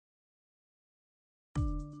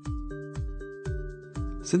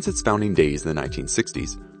Since its founding days in the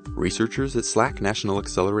 1960s, researchers at SLAC National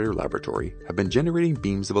Accelerator Laboratory have been generating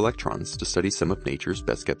beams of electrons to study some of nature's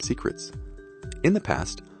best-kept secrets. In the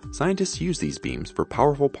past, scientists used these beams for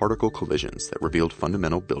powerful particle collisions that revealed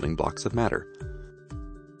fundamental building blocks of matter.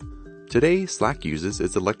 Today, SLAC uses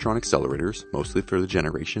its electron accelerators mostly for the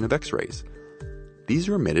generation of X-rays. These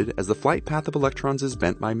are emitted as the flight path of electrons is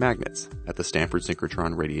bent by magnets at the Stanford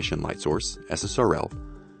Synchrotron Radiation Light Source, SSRL,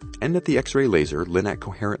 and at the X-ray Laser Linac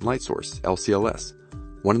Coherent Light Source, LCLS,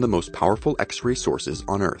 one of the most powerful X-ray sources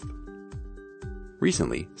on Earth.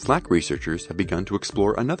 Recently, SLAC researchers have begun to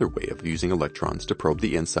explore another way of using electrons to probe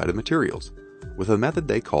the inside of materials, with a method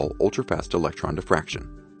they call Ultrafast Electron Diffraction.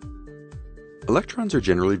 Electrons are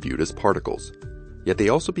generally viewed as particles, yet they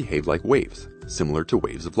also behave like waves, similar to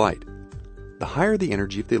waves of light. The higher the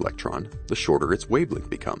energy of the electron, the shorter its wavelength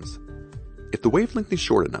becomes. If the wavelength is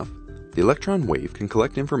short enough, the electron wave can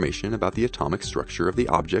collect information about the atomic structure of the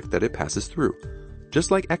object that it passes through,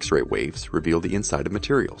 just like X-ray waves reveal the inside of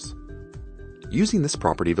materials. Using this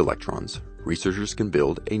property of electrons, researchers can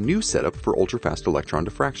build a new setup for ultrafast electron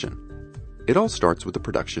diffraction. It all starts with the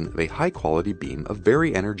production of a high-quality beam of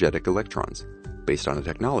very energetic electrons, based on a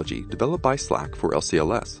technology developed by SLAC for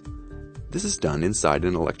LCLS. This is done inside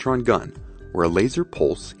an electron gun, where a laser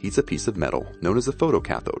pulse heats a piece of metal known as a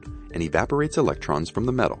photocathode and evaporates electrons from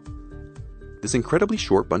the metal. This incredibly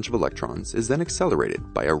short bunch of electrons is then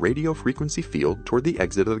accelerated by a radio frequency field toward the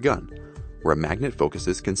exit of the gun, where a magnet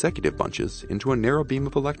focuses consecutive bunches into a narrow beam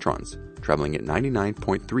of electrons, traveling at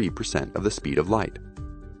 99.3% of the speed of light.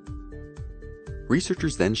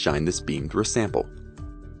 Researchers then shine this beam through a sample.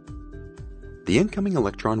 The incoming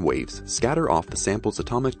electron waves scatter off the sample's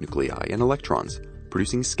atomic nuclei and electrons,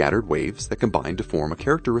 producing scattered waves that combine to form a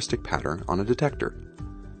characteristic pattern on a detector.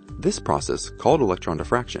 This process, called electron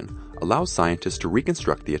diffraction, allows scientists to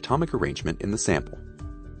reconstruct the atomic arrangement in the sample.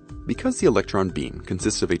 Because the electron beam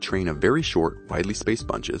consists of a train of very short, widely spaced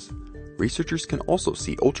bunches, researchers can also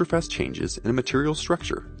see ultrafast changes in a material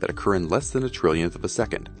structure that occur in less than a trillionth of a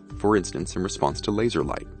second, for instance in response to laser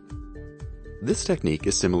light. This technique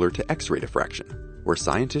is similar to X-ray diffraction, where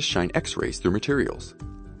scientists shine X-rays through materials.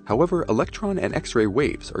 However, electron and X-ray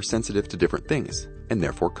waves are sensitive to different things, and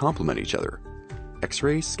therefore complement each other.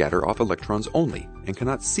 X-rays scatter off electrons only and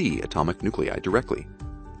cannot see atomic nuclei directly.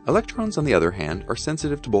 Electrons, on the other hand, are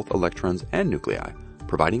sensitive to both electrons and nuclei,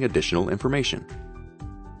 providing additional information.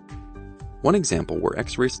 One example where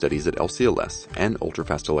X-ray studies at LCLS and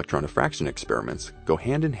ultrafast electron diffraction experiments go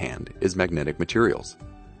hand in hand is magnetic materials.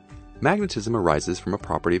 Magnetism arises from a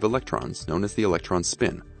property of electrons known as the electron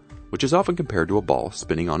spin, which is often compared to a ball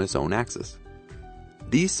spinning on its own axis.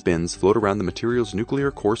 These spins float around the material's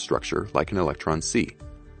nuclear core structure like an electron sea.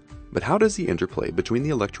 But how does the interplay between the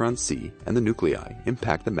electron sea and the nuclei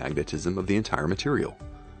impact the magnetism of the entire material?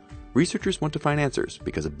 Researchers want to find answers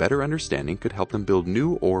because a better understanding could help them build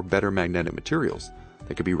new or better magnetic materials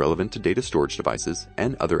that could be relevant to data storage devices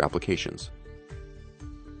and other applications.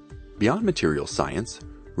 Beyond materials science,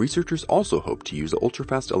 researchers also hope to use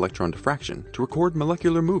ultrafast electron diffraction to record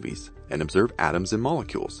molecular movies and observe atoms and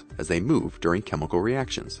molecules as they move during chemical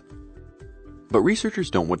reactions. But researchers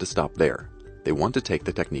don't want to stop there. They want to take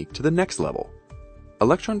the technique to the next level.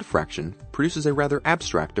 Electron diffraction produces a rather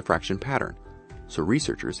abstract diffraction pattern, so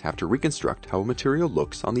researchers have to reconstruct how a material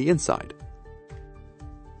looks on the inside.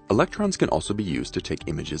 Electrons can also be used to take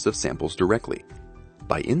images of samples directly.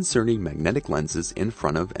 By inserting magnetic lenses in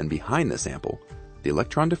front of and behind the sample, the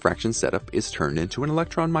electron diffraction setup is turned into an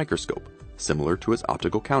electron microscope, similar to its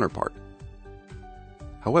optical counterpart.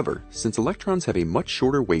 However, since electrons have a much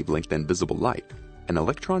shorter wavelength than visible light, an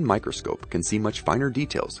electron microscope can see much finer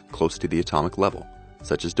details close to the atomic level,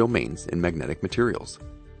 such as domains in magnetic materials.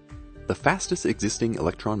 The fastest existing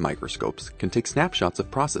electron microscopes can take snapshots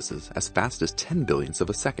of processes as fast as 10 billionths of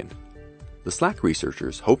a second. The SLAC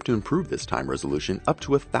researchers hope to improve this time resolution up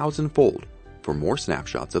to 1,000-fold for more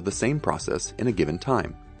snapshots of the same process in a given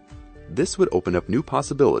time. This would open up new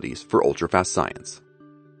possibilities for ultrafast science.